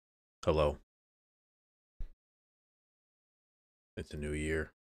Hello. It's a new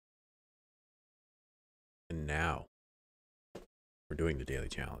year. And now we're doing the daily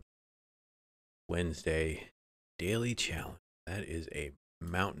challenge. Wednesday daily challenge. That is a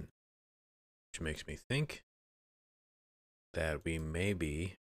mountain, which makes me think that we may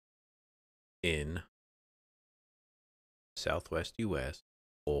be in Southwest US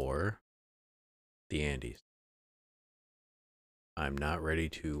or the Andes. I'm not ready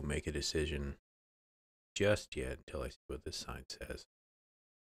to make a decision just yet until I see what this sign says.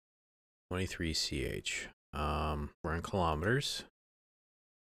 23CH. We're in kilometers.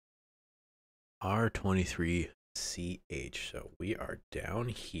 R23CH. So we are down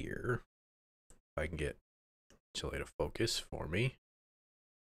here. If I can get Chile to focus for me,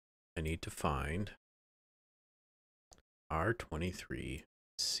 I need to find R23CH.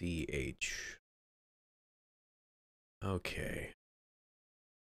 Okay.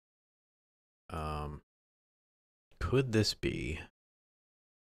 Could this be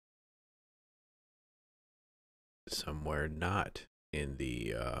somewhere not in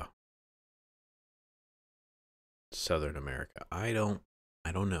the Southern America? I don't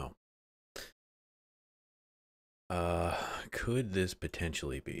know. Could this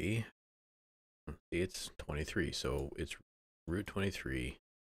potentially be? See, it's 23, so it's Route 23,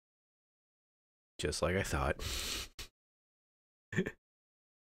 just like I thought.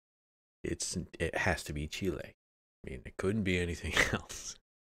 It has to be Chile. I mean, it couldn't be anything else.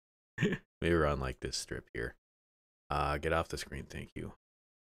 Maybe we're on like this strip here. Get off the screen, thank you.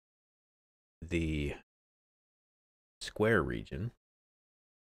 The square region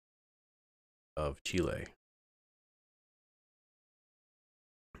of Chile.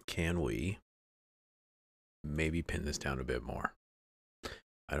 Can we maybe pin this down a bit more?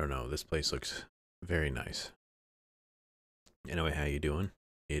 I don't know. This place looks very nice. Anyway, how you doing?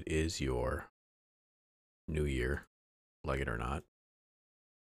 It is your new year, like it or not.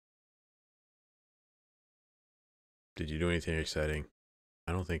 Did you do anything exciting?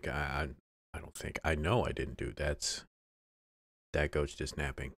 I don't think I don't think I know I didn't do. That goat's just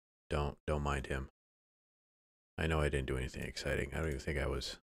napping. Don't mind him. I know I didn't do anything exciting. I don't even think I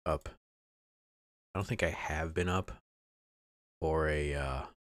was up. I don't think I have been up for a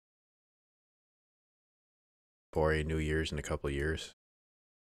New Year's in a couple of years.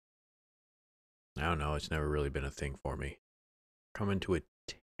 I don't know. It's never really been a thing for me. Coming to a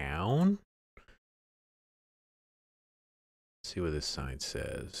town. Let's see what this sign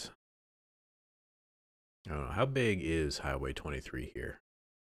says. I don't know. How big is Highway 23 here?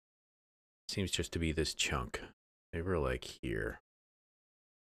 Seems just to be this chunk. They were like here.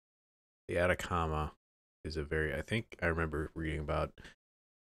 The Atacama is a very, I think I remember reading about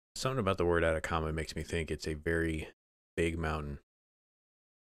something about the word Atacama makes me think it's a very big mountain.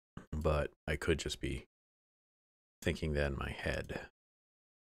 But I could just be thinking that in my head.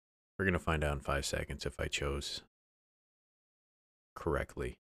 We're going to find out in 5 seconds if I chose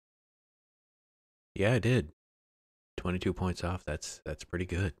correctly. Yeah, I did. 22 points off. That's pretty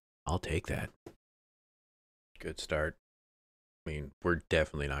good. I'll take that. Good start. I mean, we're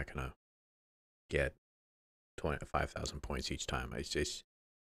definitely not going to get 25,000 points each time. I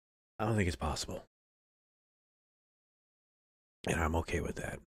don't think it's possible. And I'm okay with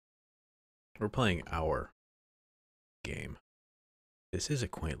that. We're playing our game. This is a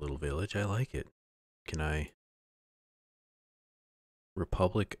quaint little village. I like it. Can I?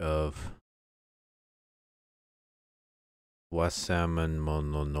 Republic of Wasaman.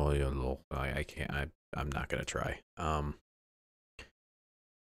 I can't. I'm not gonna try.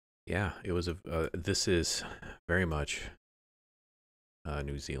 Yeah, it was a. This is very much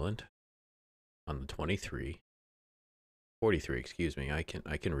New Zealand on the 23, 43. Excuse me. I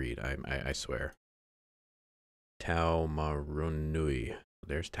can read. I swear. Taumarunui.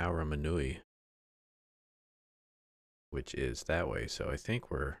 There's Taumarunui, which is that way. So I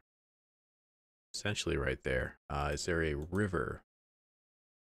think we're essentially right there. Is there a river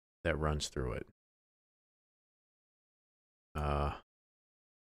that runs through it? Uh,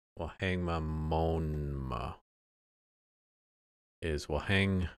 Wahangmamonma is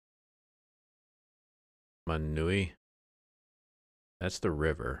Wahangmanui. That's the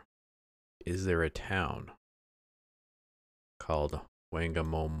river. Is there a town called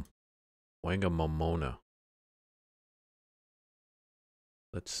Wangamomona?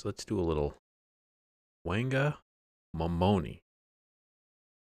 Let's do a little Wanga Momoni.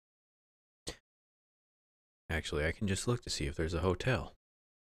 Actually, I can just look to see if there's a hotel.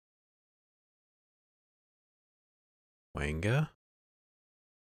 Wanga?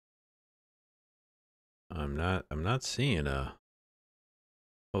 I'm not seeing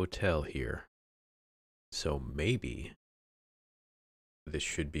hotel here. So maybe this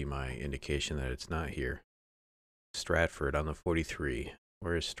should be my indication that it's not here. Stratford on the 43.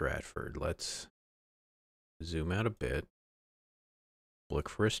 Where is Stratford? Let's zoom out a bit. Look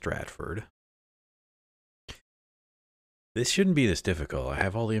for a Stratford. This shouldn't be this difficult. I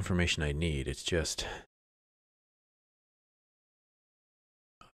have all the information I need. It's just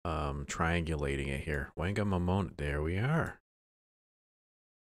triangulating it here. Wangamamona. There we are.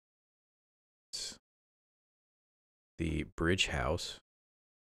 It's the bridge house.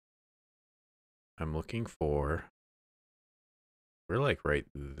 I'm looking for. We're like right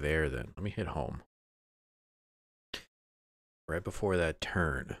there then. Let me hit home. Right before that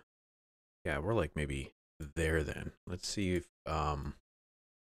turn. Yeah, we're like maybe there then. Let's see if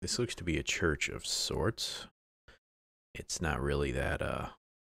this looks to be a church of sorts. It's not really that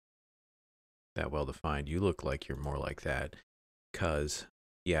well defined. You look like you're more like that. Cause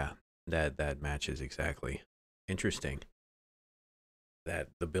yeah, that matches exactly. Interesting. That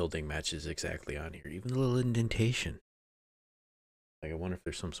the building matches exactly on here. Even the little indentation. Like I wonder if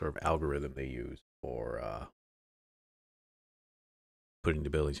there's some sort of algorithm they use for putting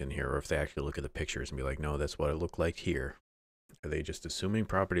the buildings in here, or if they actually look at the pictures and be like, no, that's what it looked like here. Are they just assuming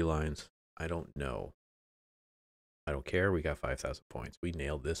property lines? I don't know. I don't care. We got 5,000 points. We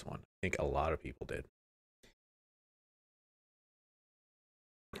nailed this one. I think a lot of people did.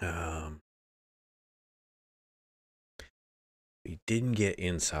 We didn't get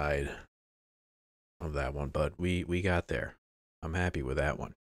inside of that one, but we got there. I'm happy with that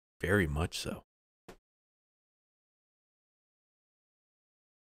one. Very much so.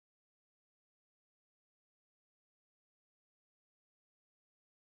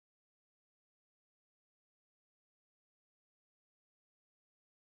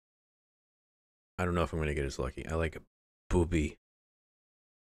 I don't know if I'm going to get as lucky. I like booby.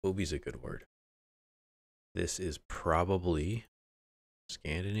 Booby's a good word. This is probably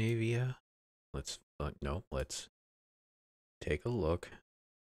Scandinavia. Let's take a look.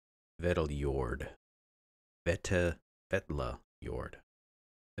 Veteljord. Vetla Jord.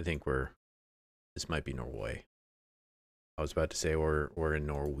 I think this might be Norway. I was about to say we're in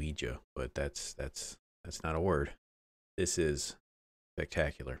Norwegia, but that's not a word. This is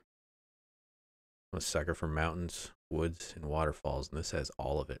spectacular. I'm a sucker for mountains, woods, and waterfalls, and this has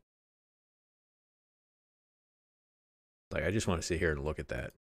all of it. Like, I just want to sit here and look at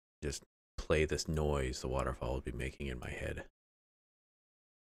that. Just play this noise the waterfall would be making in my head.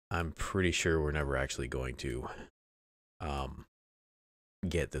 I'm pretty sure we're never actually going to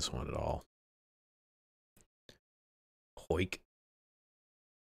get this one at all. Hoik.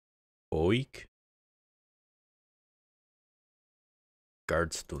 Oik.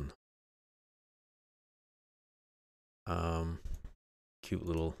 Gardstun. Cute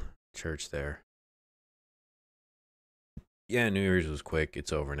little church there. Yeah, New Year's was quick.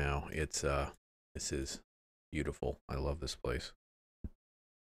 It's over now. This is beautiful. I love this place.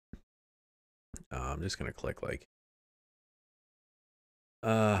 I'm just gonna click like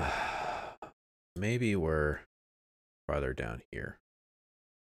maybe we're farther down here.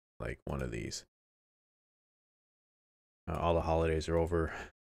 Like one of these. All the holidays are over.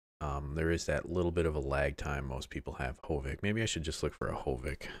 There is that little bit of a lag time most people have. Hovik. Maybe I should just look for a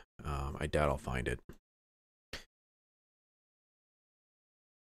Hovik. I doubt I'll find it.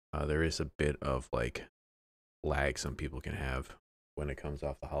 There is a bit of like lag some people can have when it comes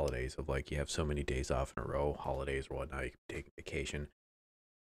off the holidays of like you have so many days off in a row, holidays or whatnot, you can take vacation.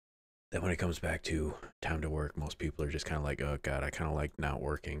 Then when it comes back to time to work, most people are just kind of like, oh God, I kind of like not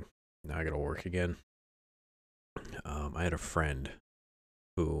working. Now I got to work again. I had a friend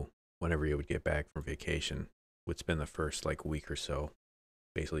who, whenever he would get back from vacation, would spend the first like week or so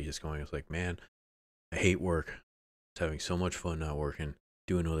basically just going, it's like, man, I hate work. It's having so much fun not working,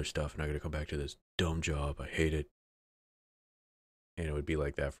 doing other stuff, and I got to come back to this dumb job. I hate it. And it would be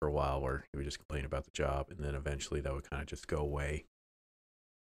like that for a while where he would just complain about the job, and then eventually that would kind of just go away.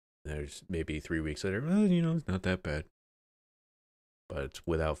 And there's maybe 3 weeks later, well, it's not that bad. But it's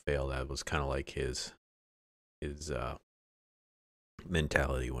without fail, that was kind of like his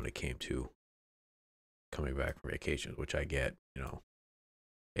mentality when it came to coming back from vacations, which I get,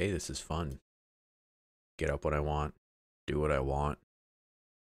 hey, this is fun. Get up when I want, do what I want,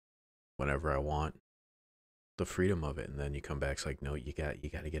 whenever I want. The freedom of it, and then you come back, it's like, no, you got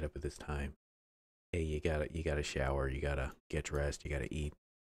to get up at this time. Hey, you gotta shower, you gotta get dressed, you gotta eat,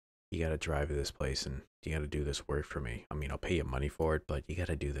 you gotta drive to this place, and you gotta do this work for me. I mean, I'll pay you money for it, but you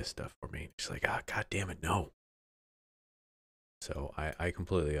gotta do this stuff for me. It's like, God damn it, no. So I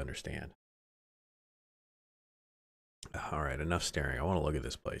completely understand. All right, enough staring. I want to look at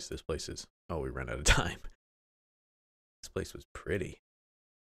this place. This place is. Oh, we ran out of time. This place was pretty.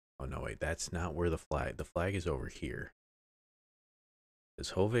 Oh no, wait, that's not where the flag. The flag is over here.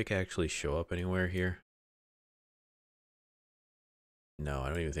 Does Hovik actually show up anywhere here? No, I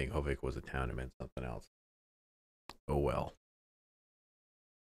don't even think Hovik was a town. It meant something else. Oh well.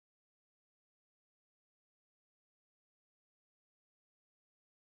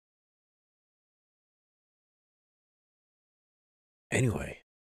 Anyway,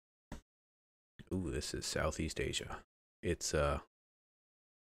 ooh, this is Southeast Asia. It's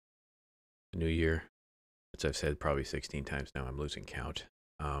New Year, which I've said probably 16 times now. I'm losing count.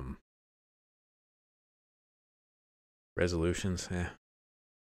 Resolutions, I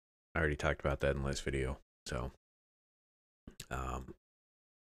already talked about that in the last video. So,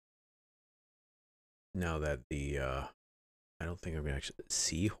 now that I don't think I'm gonna actually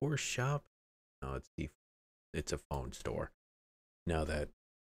Seahorse Shop. No, it's a phone store. Now that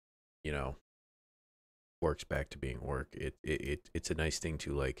you know work's back to being work, it's a nice thing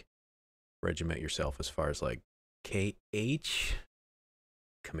to like regiment yourself as far as like KH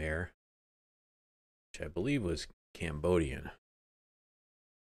Khmer, which I believe was Cambodian.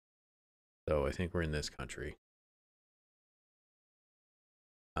 So I think we're in this country.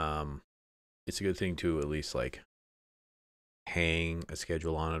 It's a good thing to at least like hang a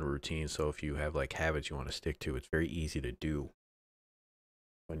schedule on it, a routine. So if you have like habits you want to stick to, it's very easy to do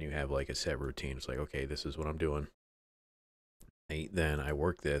when you have like a set routine. It's like, okay, this is what I'm doing. Then I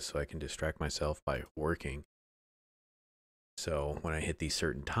work this so I can distract myself by working. So when I hit these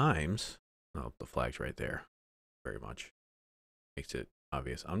certain times, oh, the flag's right there. Very much makes it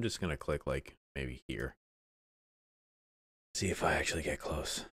obvious. I'm just gonna click like maybe here. See if I actually get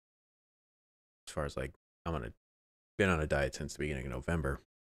close. As far as like, been on a diet since the beginning of November.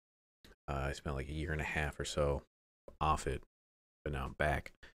 I spent like a year and a half or so off it, but now I'm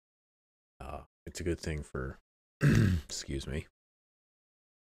back. It's a good thing for, excuse me,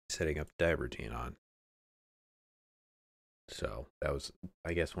 setting up the diet routine on. So that was,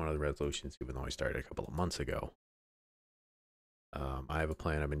 I guess, one of the resolutions, even though I started a couple of months ago. I have a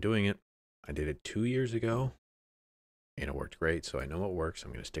plan. I've been doing it. I did it 2 years ago, and it worked great. So I know what works. I'm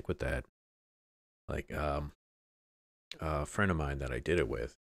going to stick with that. Like, a friend of mine that I did it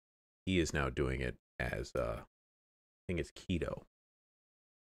with, he is now doing it as, I think it's keto.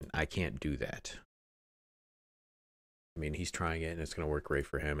 I can't do that. I mean, he's trying it and it's going to work great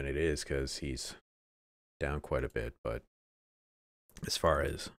for him, and it is because he's down quite a bit. But as far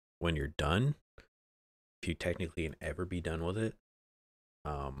as when you're done, if you technically can ever be done with it,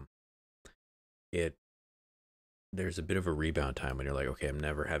 it there's a bit of a rebound time when you're like, okay, I'm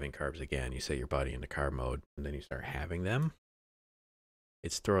never having carbs again. You set your body into carb mode, and then you start having them.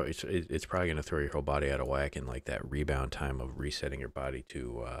 It's probably going to throw your whole body out of whack, and like that rebound time of resetting your body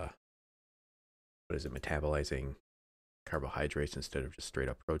to what is it, metabolizing carbohydrates instead of just straight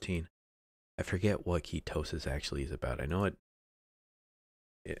up protein. I forget what ketosis actually is about. I know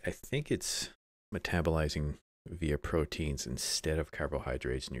I think it's metabolizing via proteins instead of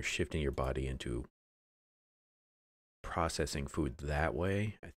carbohydrates, and you're shifting your body into processing food that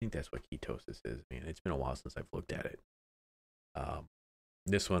way. I think that's what ketosis is. I mean, it's been a while since I've looked at it.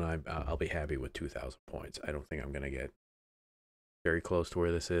 This one I'll be happy with 2,000 points. I don't think I'm gonna get very close to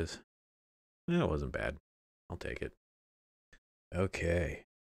where this is. It wasn't bad. I'll take it. Okay.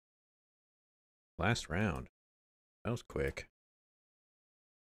 Last round. That was quick.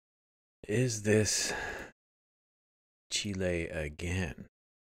 Is this Chile again?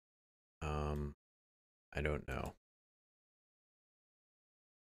 I don't know.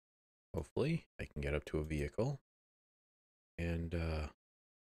 Hopefully, I can get up to a vehicle. And,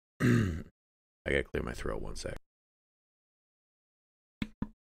 I gotta clear my throat 1 sec.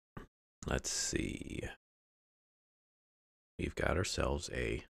 Let's see. We've got ourselves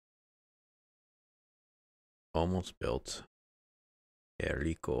a almost built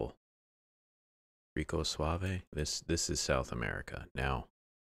Rico Suave. This is South America. Now,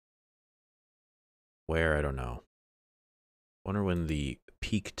 where, I don't know. Wonder when the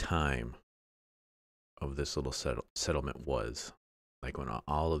peak time of this little settlement was. Like when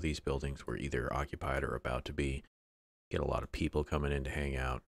all of these buildings were either occupied or about to be. Get a lot of people coming in to hang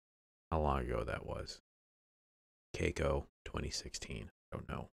out. How long ago that was? Keto 2016. I don't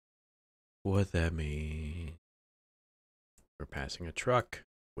know what that means. We're passing a truck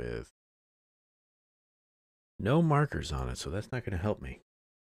with no markers on it, so that's not going to help me.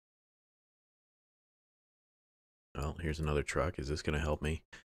 Well, here's another truck. Is this going to help me?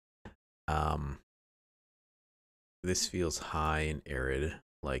 This feels high and arid,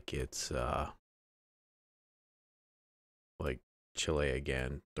 like it's like Chile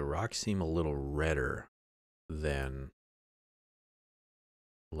again. The rocks seem a little redder than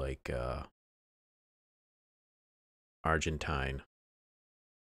like Argentine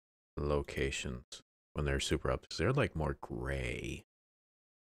locations when they're super up. They're like more gray.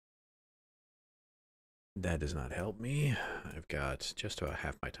 That does not help me. I've got just about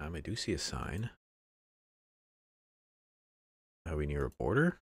half my time. I do see a sign. Are we near a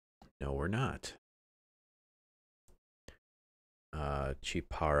border? No, we're not.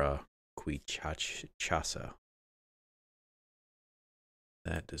 Chipara Quichachasa.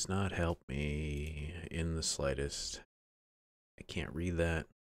 That does not help me in the slightest. I can't read that.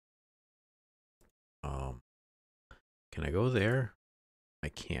 Can I go there? I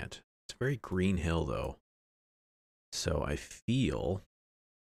can't. It's a very green hill though. So I feel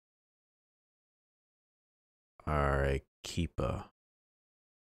Arequipa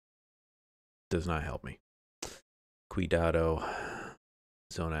does not help me. Cuidado,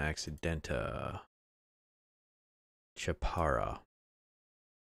 Zona Accidenta, Chapara.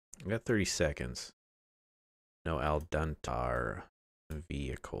 I got 30 seconds. No Aldantar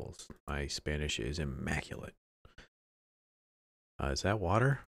vehicles. My Spanish is immaculate. Is that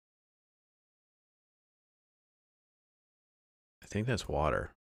water? I think that's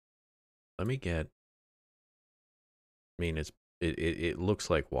water. Let me get. I mean, it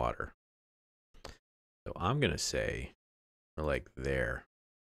looks like water. So I'm gonna say, like there,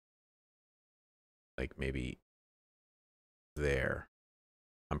 like maybe there.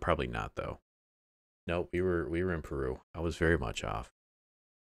 I'm probably not though. Nope, we were in Peru. I was very much off.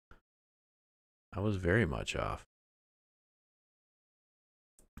 I was very much off.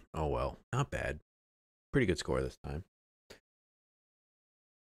 Oh well, not bad. Pretty good score this time.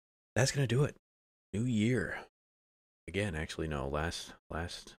 That's gonna do it. New year. Again, actually no, last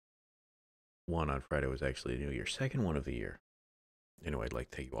one on Friday was actually New Year. Second one of the year. Anyway, I'd like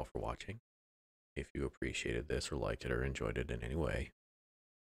to thank you all for watching. If you appreciated this or liked it or enjoyed it in any way,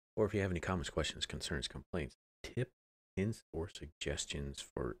 or if you have any comments, questions, concerns, complaints, tips, hints, or suggestions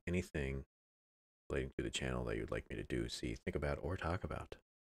for anything relating to the channel that you'd like me to do, see, think about, or talk about,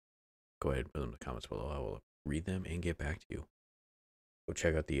 go ahead and put them in the comments below. I will read them and get back to you. Go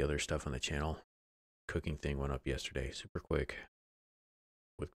check out the other stuff on the channel. Cooking thing went up yesterday, super quick,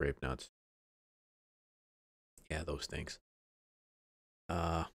 with grape nuts. Yeah, those things.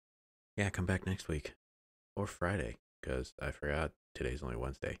 Yeah, come back next week or Friday, because I forgot today's only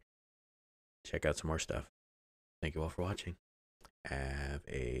Wednesday. Check out some more stuff. Thank you all for watching. Have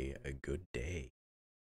a good day.